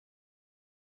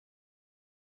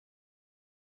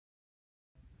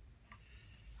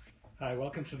Hi,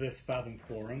 welcome to this Fathom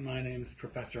Forum. My name is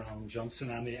Professor Alan Johnson.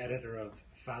 I'm the editor of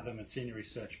Fathom and Senior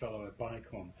Research Fellow at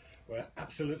BICOM. We're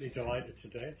absolutely delighted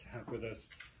today to have with us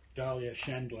Dahlia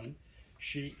Scheindlin.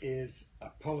 She is a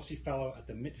policy fellow at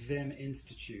the Mitvim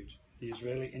Institute, the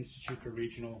Israeli Institute for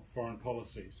Regional Foreign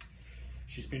Policies.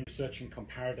 She's been researching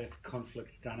comparative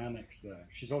conflict dynamics there.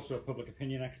 She's also a public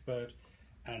opinion expert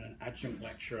and an adjunct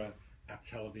lecturer at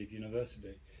Tel Aviv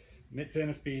University. Mitvim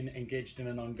has been engaged in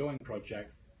an ongoing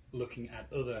project looking at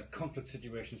other conflict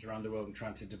situations around the world and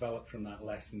trying to develop from that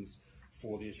lessons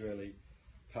for the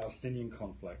Israeli-Palestinian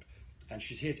conflict. And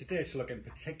she's here today to look in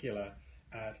particular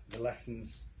at the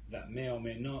lessons that may or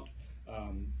may not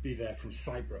be there from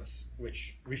Cyprus,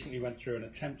 which recently went through an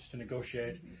attempt to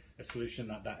negotiate a solution.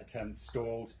 That attempt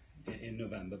stalled in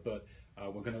November, but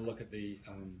we're going to look at the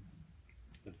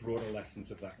broader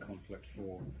lessons of that conflict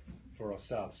for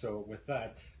ourselves. So with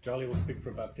that, Dahlia will speak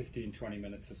for about 15-20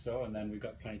 minutes or so, and then we've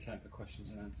got plenty of time for questions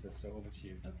and answers. So over to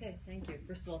you. Okay, thank you.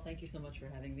 First of all, thank you so much for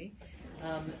having me.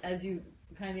 As you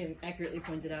kindly and accurately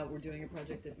pointed out, we're doing a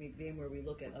project at Mitvim where we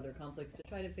look at other conflicts to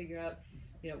try to figure out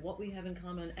what we have in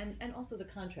common and also the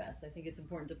contrasts. I think it's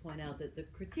important to point out that the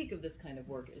critique of this kind of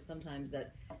work is sometimes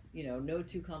that no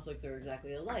two conflicts are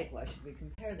exactly alike. Why should we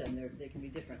compare them? They can be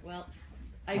different. Well,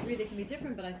 I agree they can be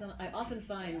different, but I often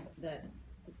find that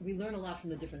we learn a lot from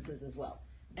the differences as well.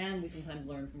 And we sometimes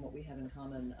learn from what we have in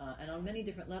common, and on many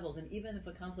different levels. And even if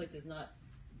a conflict is not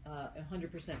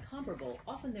 100% comparable,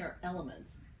 often there are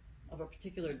elements of a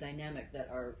particular dynamic that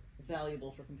are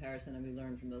valuable for comparison, and we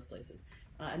learn from those places.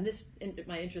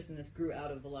 My interest in this grew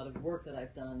out of a lot of work that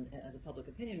I've done as a public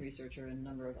opinion researcher in a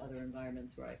number of other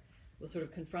environments where I was sort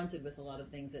of confronted with a lot of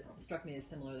things that struck me as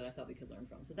similar that I thought we could learn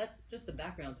from. So that's just the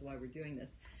background to why we're doing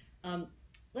this.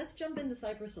 Let's jump into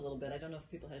Cyprus a little bit. I don't know if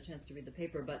people had a chance to read the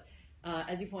paper, but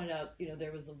as you pointed out,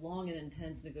 there was a long and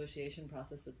intense negotiation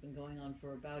process that's been going on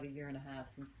for about a year and a half,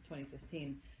 since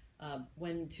 2015,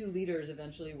 when two leaders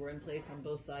eventually were in place on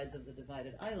both sides of the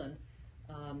divided island,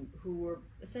 who were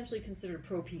essentially considered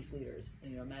pro-peace leaders.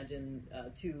 Imagine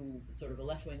two, sort of a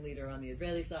left-wing leader on the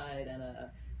Israeli side and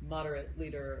a moderate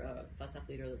leader, Fathom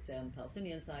leader, let's say, on the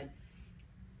Palestinian side,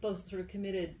 both sort of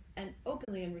committed and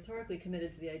openly and rhetorically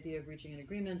committed to the idea of reaching an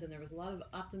agreement, and there was a lot of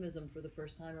optimism for the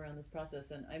first time around this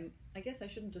process. And I guess I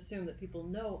shouldn't assume that people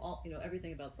know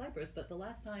everything about Cyprus, but the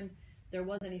last time there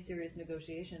was any serious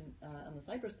negotiation on the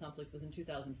Cyprus conflict was in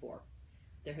 2004.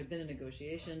 There had been a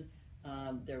negotiation.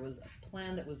 There was a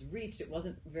plan that was reached. It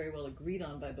wasn't very well agreed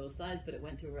on by both sides, but it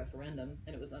went to a referendum,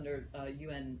 and it was under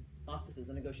UN auspices.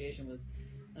 The negotiation was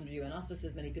under UN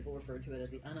auspices. Many people referred to it as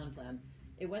the Annan Plan.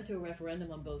 It went to a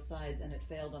referendum on both sides, and it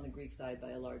failed on the Greek side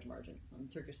by a large margin. On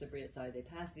the Turkish Cypriot side, they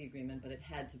passed the agreement, but it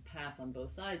had to pass on both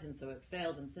sides, and so it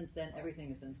failed, and since then everything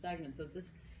has been stagnant. So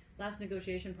this last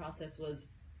negotiation process was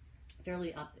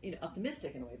fairly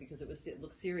optimistic in a way, because it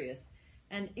looked serious.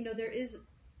 And there is,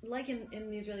 like in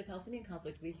the Israeli-Palestinian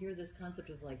conflict, we hear this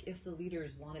concept of if the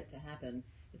leaders want it to happen,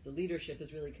 if the leadership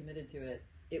is really committed to it,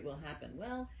 it will happen.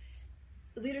 Well,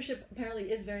 leadership apparently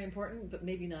is very important, but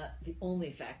maybe not the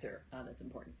only factor that's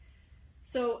important.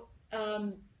 So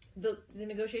the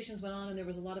negotiations went on, and there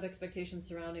was a lot of expectations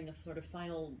surrounding a sort of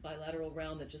final bilateral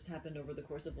round that just happened over the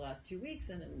course of the last 2 weeks,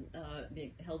 and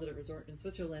being held at a resort in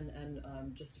Switzerland.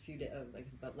 And just a few days,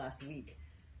 about last week,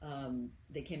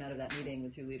 they came out of that meeting, the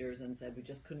two leaders, and said we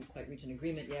just couldn't quite reach an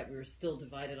agreement yet. We were still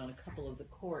divided on a couple of the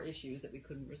core issues that we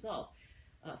couldn't resolve.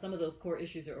 Some of those core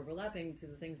issues are overlapping to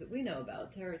the things that we know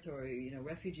about: territory,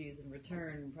 refugees and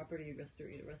return, property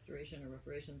restoration or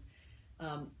reparations.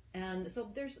 And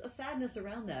so there's a sadness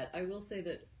around that. I will say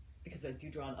that, because I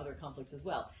do draw on other conflicts as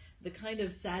well, the kind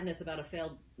of sadness about a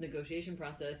failed negotiation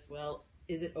process, well,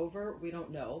 is it over? We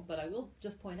don't know. But I will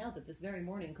just point out that this very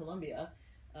morning, Colombia,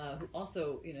 who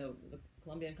also, the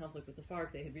Colombian conflict with the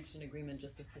FARC, they had reached an agreement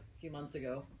just a few months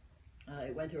ago.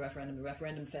 It went to a referendum. The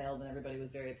referendum failed, and everybody was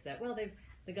very upset. Well,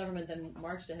 the government then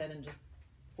marched ahead and just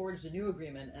forged a new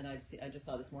agreement, and I just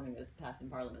saw this morning that it's passed in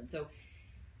Parliament. So,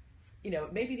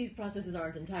 maybe these processes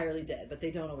aren't entirely dead, but they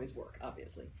don't always work,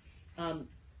 obviously.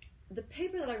 The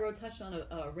paper that I wrote touched on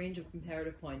a range of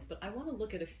comparative points, but I want to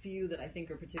look at a few that I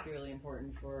think are particularly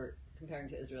important for comparing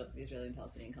to the Israeli and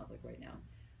Palestinian conflict right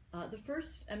now. The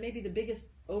first, and maybe the biggest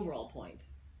overall point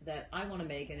that I want to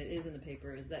make, and it is in the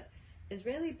paper, is that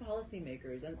Israeli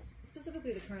policymakers, and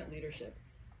specifically the current leadership,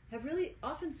 have really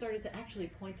often started to actually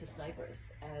point to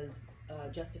Cyprus as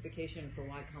justification for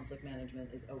why conflict management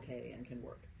is okay and can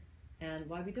work, and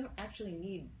why we don't actually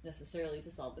need necessarily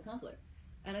to solve the conflict.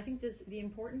 And I think the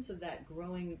importance of that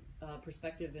growing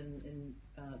perspective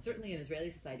certainly in Israeli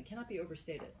society cannot be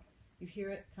overstated. You hear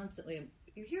it constantly.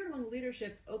 You hear it among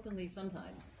leadership openly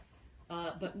sometimes,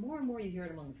 but more and more you hear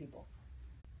it among the people.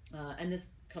 And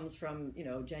this comes from,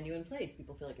 genuine place.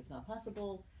 People feel like it's not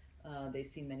possible. They've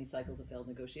seen many cycles of failed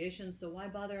negotiations, so why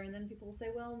bother? And then people will say,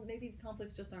 well, maybe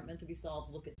conflicts just aren't meant to be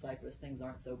solved. Look at Cyprus, things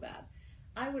aren't so bad.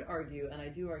 I would argue, and I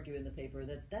do argue in the paper,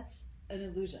 that that's an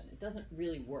illusion. It doesn't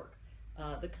really work.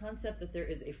 The concept that there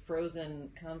is a frozen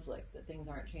conflict, that things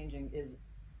aren't changing, is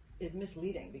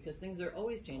misleading, because things are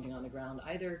always changing on the ground,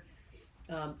 either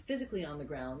physically on the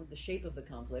ground, the shape of the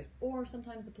conflict, or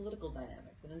sometimes the political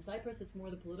dynamics. And in Cyprus, it's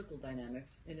more the political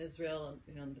dynamics. In Israel,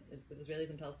 with Israelis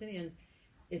and Palestinians,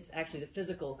 it's actually the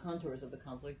physical contours of the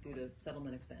conflict due to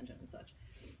settlement expansion and such.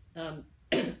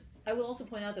 I will also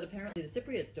point out that apparently the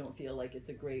Cypriots don't feel like it's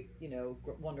a great,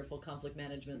 wonderful conflict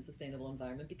management, sustainable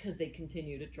environment, because they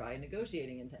continue to try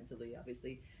negotiating intensively.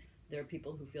 Obviously, there are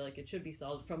people who feel like it should be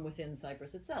solved from within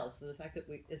Cyprus itself. So the fact that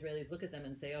Israelis look at them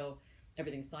and say, oh,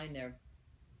 everything's fine there,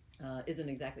 isn't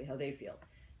exactly how they feel.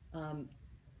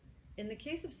 In the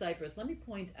case of Cyprus, let me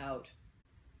point out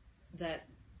that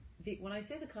when I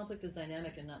say the conflict is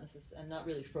dynamic and not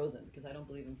really frozen, because I don't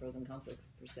believe in frozen conflicts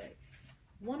per se,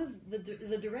 one of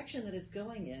the direction that it's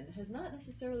going in has not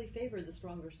necessarily favored the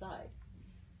stronger side.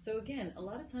 So again, a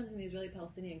lot of times in the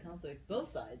Israeli-Palestinian conflict, both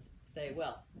sides say,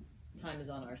 well, time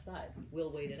is on our side.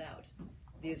 We'll wait it out.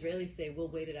 The Israelis say, we'll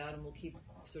wait it out and we'll keep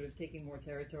sort of taking more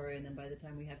territory, and then by the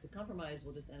time we have to compromise,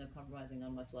 we'll just end up compromising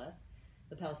on much less.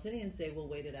 The Palestinians say, we'll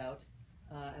wait it out,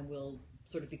 and we'll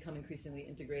sort of become increasingly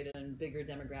integrated and bigger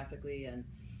demographically, and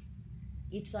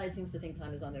each side seems to think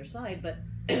time is on their side, but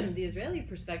the Israeli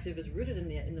perspective is rooted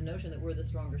in the notion that we're the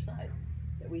stronger side,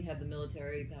 that we have the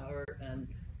military power and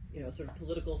sort of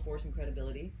political force and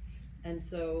credibility. And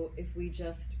so if we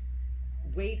just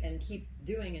wait and keep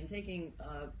doing and taking,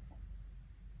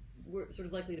 we're sort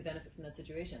of likely to benefit from that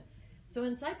situation. So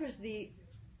in Cyprus, the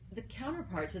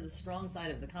counterpart to the strong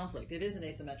side of the conflict, it is an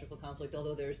asymmetrical conflict,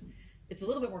 although it's a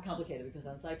little bit more complicated, because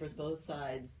on Cyprus both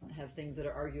sides have things that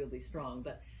are arguably strong,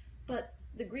 but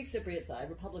the Greek Cypriot side,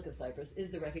 Republic of Cyprus,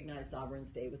 is the recognized sovereign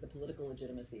state with the political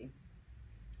legitimacy,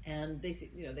 and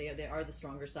they are the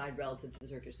stronger side relative to the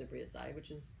Turkish Cypriot side, which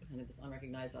is kind of this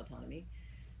unrecognized autonomy.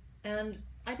 And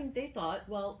I think they thought,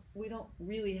 well, we don't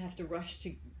really have to rush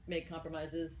to make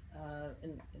compromises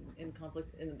in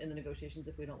conflict in the negotiations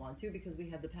if we don't want to, because we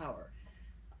have the power.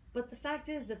 But the fact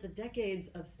is that the decades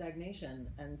of stagnation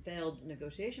and failed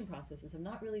negotiation processes have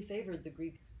not really favored the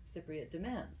Greek Cypriot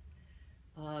demands.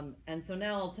 And so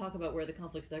now I'll talk about where the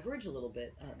conflicts diverge a little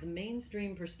bit. The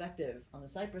mainstream perspective on the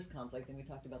Cyprus conflict, and we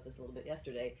talked about this a little bit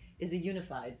yesterday, is a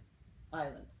unified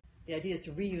island. The idea is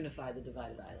to reunify the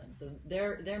divided island. So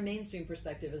their mainstream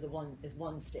perspective is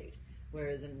one state,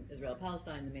 whereas in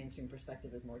Israel-Palestine the mainstream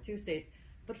perspective is more two states.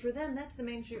 But for them, that's the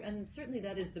mainstream, and certainly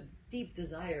that is the deep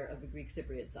desire of the Greek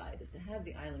Cypriot side, is to have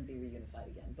the island be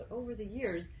reunified again. But over the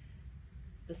years,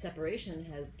 the separation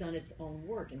has done its own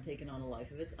work and taken on a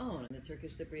life of its own. And the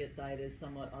Turkish Cypriot side is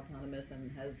somewhat autonomous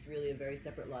and has really a very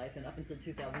separate life. And up until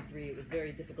 2003, it was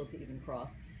very difficult to even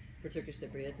cross for Turkish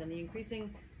Cypriots. And the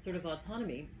increasing sort of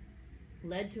autonomy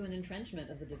led to an entrenchment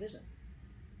of the division.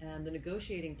 And the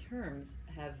negotiating terms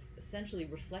have essentially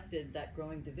reflected that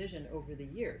growing division over the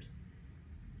years.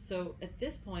 So at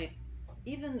this point,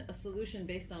 even a solution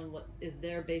based on what is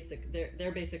their basic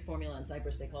formula in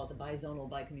Cyprus, they call it the bizonal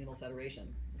bicommunal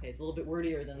federation. Okay, it's a little bit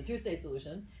wordier than the two-state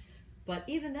solution, but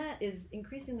even that is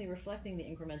increasingly reflecting the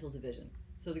incremental division.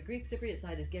 So the Greek Cypriot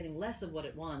side is getting less of what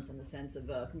it wants in the sense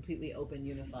of a completely open,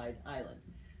 unified island.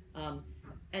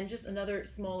 And just another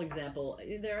small example,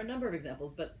 there are a number of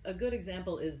examples, but a good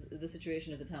example is the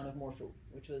situation of the town of Morphu,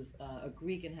 which was a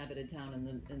Greek-inhabited town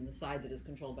in the side that is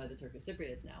controlled by the Turkish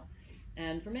Cypriots now.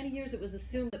 And for many years it was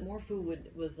assumed that Morphu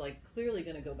was clearly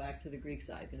going to go back to the Greek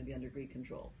side, going to be under Greek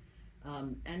control.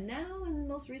 And now in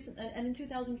most recent, and in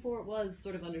 2004 it was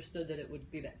sort of understood that it would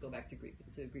go back to Greek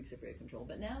Cypriot control.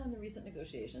 But now in the recent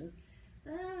negotiations,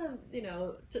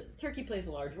 Turkey plays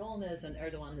a large role in this, and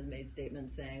Erdogan has made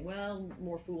statements saying, well,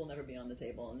 Morphu will never be on the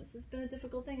table, and this has been a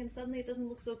difficult thing, and suddenly it doesn't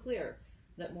look so clear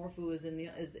that Morphu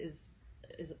is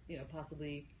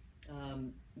possibly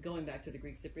going back to the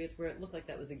Greek Cypriots, where it looked like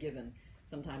that was a given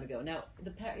some time ago. Now,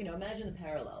 imagine the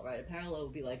parallel, right? A parallel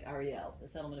would be like Ariel, the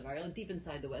settlement of Ariel, deep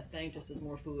inside the West Bank, just as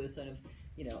Morphu is sort of,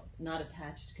 not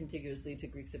attached contiguously to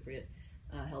Greek Cypriot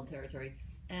held territory.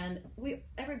 And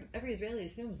every Israeli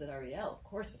assumes that Ariel, of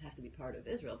course, would have to be part of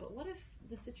Israel. But what if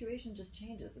the situation just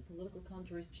changes, the political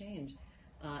contours change,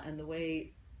 and the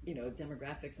way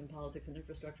demographics and politics and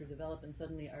infrastructure develop, and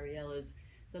suddenly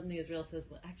Israel says,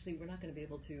 well, actually, we're not going to be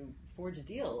able to forge a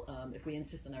deal if we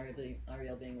insist on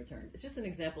Ariel being returned. It's just an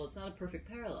example. It's not a perfect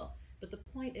parallel. But the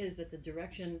point is that the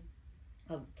direction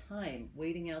time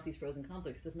waiting out these frozen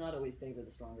conflicts does not always favor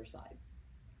the stronger side.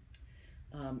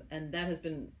 And that's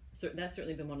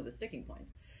certainly been one of the sticking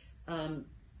points.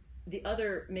 The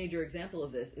other major example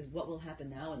of this is what will happen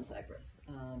now in Cyprus.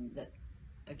 That,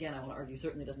 again, I want to argue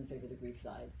certainly doesn't favor the Greek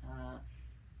side.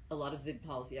 A lot of the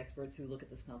policy experts who look at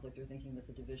this conflict are thinking that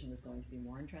the division is going to be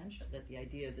more entrenched, that the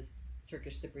idea of this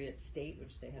Turkish Cypriot state,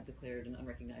 which they have declared an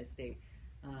unrecognized state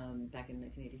back in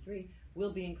 1983,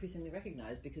 will be increasingly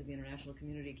recognized because the international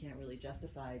community can't really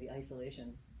justify the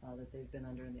isolation that they've been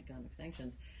under in the economic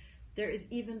sanctions. There is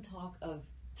even talk of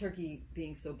Turkey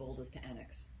being so bold as to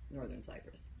annex northern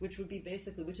Cyprus, which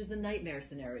is the nightmare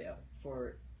scenario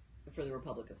for the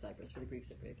Republic of Cyprus, for the Greek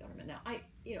Cypriot government. Now,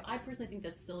 I personally think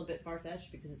that's still a bit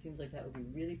far-fetched because it seems like that would be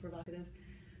really provocative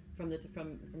from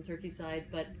Turkey's side.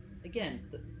 But again,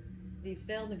 these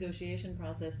failed negotiation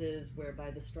processes,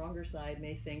 whereby the stronger side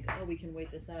may think, oh, we can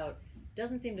wait this out,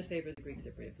 doesn't seem to favor the Greek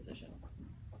Cypriot position.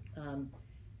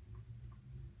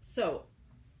 So,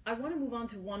 I want to move on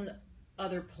to one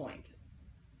other point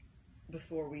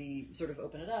before we sort of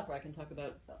open it up, where I can talk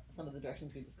about some of the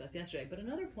directions we discussed yesterday. But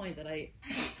another point that I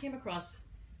came across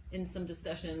in some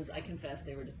discussions, I confess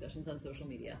they were discussions on social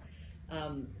media,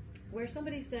 where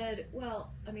somebody said,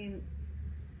 well, I mean,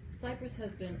 Cyprus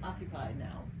has been occupied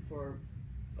now for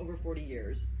over 40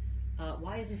 years.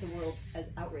 Why isn't the world as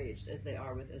outraged as they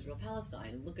are with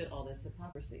Israel-Palestine? Look at all this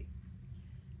hypocrisy.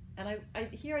 And I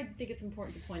think it's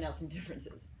important to point out some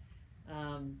differences.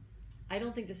 I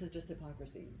don't think this is just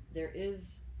hypocrisy. There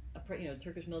is a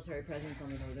Turkish military presence on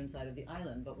the northern side of the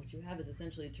island, but what you have is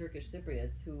essentially Turkish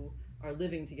Cypriots who are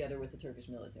living together with the Turkish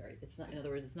military. It's not, in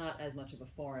other words, it's not as much of a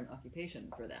foreign occupation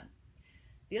for them.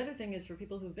 The other thing is, for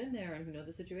people who've been there and who know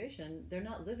the situation, they're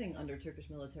not living under Turkish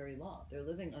military law. They're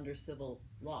living under civil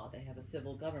law. They have a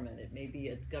civil government. It may be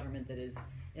a government that is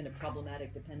in a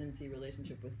problematic dependency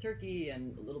relationship with Turkey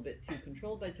and a little bit too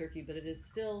controlled by Turkey, but it is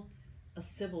still a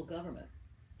civil government,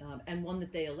 and one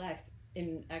that they elect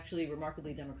in actually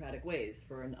remarkably democratic ways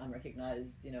for an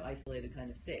unrecognized, isolated kind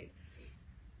of state.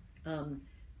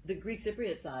 The Greek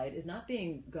Cypriot side is not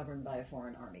being governed by a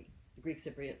foreign army. The Greek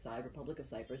Cypriot side, Republic of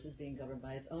Cyprus, is being governed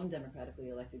by its own democratically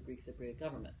elected Greek Cypriot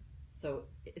government. So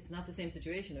it's not the same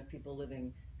situation of people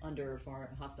living under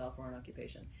hostile foreign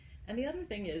occupation. And the other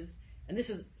thing is, and this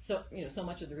is so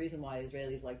much of the reason why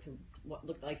Israelis like to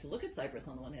look at Cyprus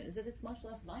on the one hand, is that it's much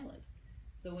less violent.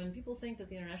 So when people think that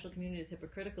the international community is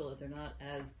hypocritical, that they're not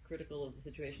as critical of the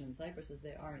situation in Cyprus as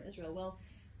they are in Israel, well,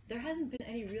 there hasn't been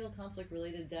any real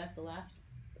conflict-related death. The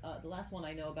last one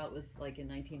I know about was like in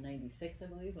 1996, I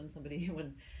believe,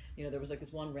 when there was like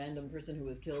this one random person who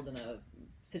was killed in a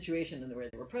situation where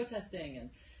they were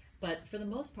protesting. But for the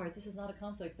most part, this is not a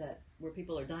conflict where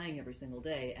people are dying every single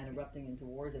day and erupting into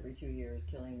wars every 2 years,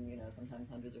 killing sometimes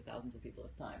hundreds or thousands of people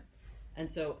at a time.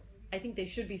 And so I think they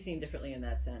should be seen differently in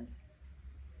that sense.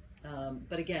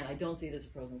 But again, I don't see it as a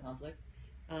frozen conflict.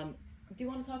 Do you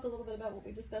want to talk a little bit about what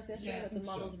we discussed yesterday, about the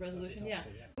models of resolution? Yeah.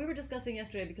 We were discussing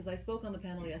yesterday, because I spoke on the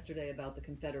panel yesterday about the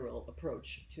confederal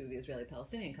approach to the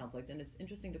Israeli-Palestinian conflict, and it's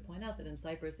interesting to point out that in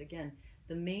Cyprus, again,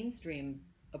 the mainstream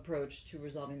approach to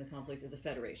resolving the conflict is a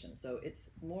federation. So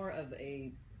it's more of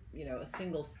a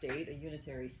single state, a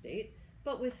unitary state,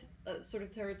 but with sort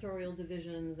of territorial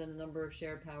divisions and a number of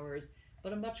shared powers,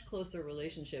 but a much closer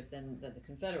relationship than the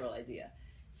confederal idea.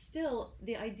 Still,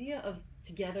 the idea of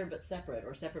together but separate,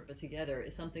 or separate but together,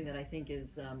 is something that I think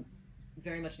is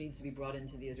very much needs to be brought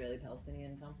into the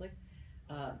Israeli-Palestinian conflict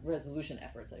resolution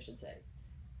efforts, I should say,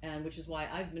 and which is why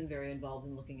I've been very involved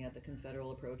in looking at the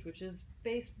confederal approach, which is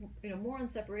based, more on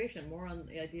separation, more on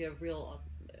the idea of real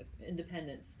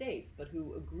independent states, but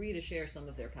who agree to share some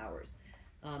of their powers,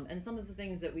 and some of the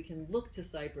things that we can look to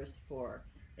Cyprus for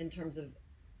in terms of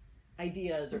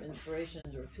ideas or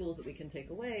inspirations or tools that we can take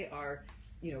away are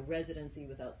residency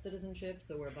without citizenship,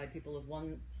 so whereby people of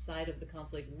one side of the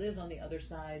conflict live on the other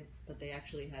side, but they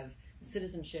actually have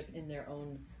citizenship in their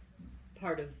own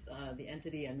part of the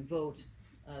entity and vote.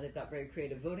 They've got very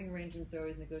creative voting arrangements they're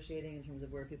always negotiating in terms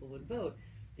of where people would vote.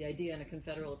 The idea in a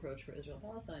confederal approach for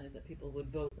Israel-Palestine is that people would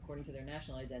vote according to their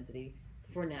national identity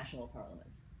for national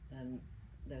parliaments, and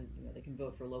then they can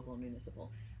vote for local and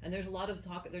municipal. And there's a lot of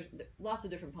talk, there's lots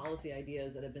of different policy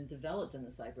ideas that have been developed in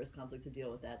the Cyprus conflict to deal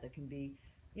with that can be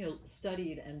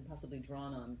studied and possibly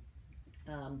drawn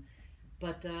on.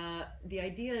 But the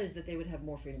idea is that they would have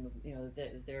more freedom of,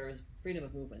 that there's freedom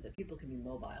of movement, that people can be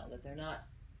mobile, that they're not,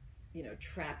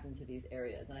 trapped into these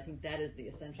areas. And I think that is the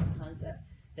essential concept,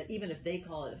 that even if they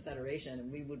call it a federation, and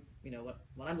we would,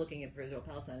 what I'm looking at for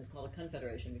Israel-Palestine is called a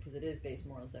confederation because it is based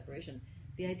more on separation,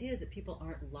 the idea is that people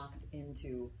aren't locked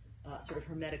into sort of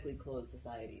hermetically closed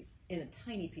societies in a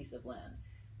tiny piece of land.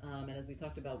 And as we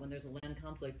talked about, when there's a land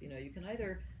conflict, you can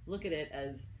either look at it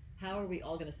as how are we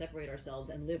all going to separate ourselves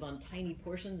and live on tiny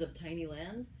portions of tiny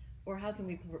lands, or how can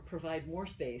we provide more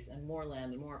space and more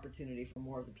land and more opportunity for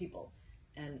more of the people,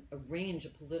 and arrange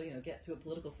get to a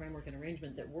political framework and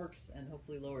arrangement that works and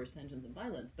hopefully lowers tensions and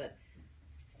violence, but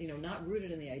not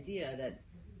rooted in the idea that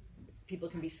people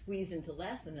can be squeezed into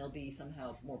less and they'll be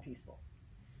somehow more peaceful.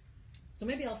 So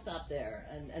maybe I'll stop there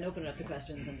and open it up to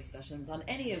questions and discussions on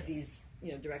any of these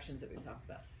directions that we've talked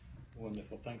about.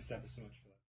 Wonderful. Thanks ever so much for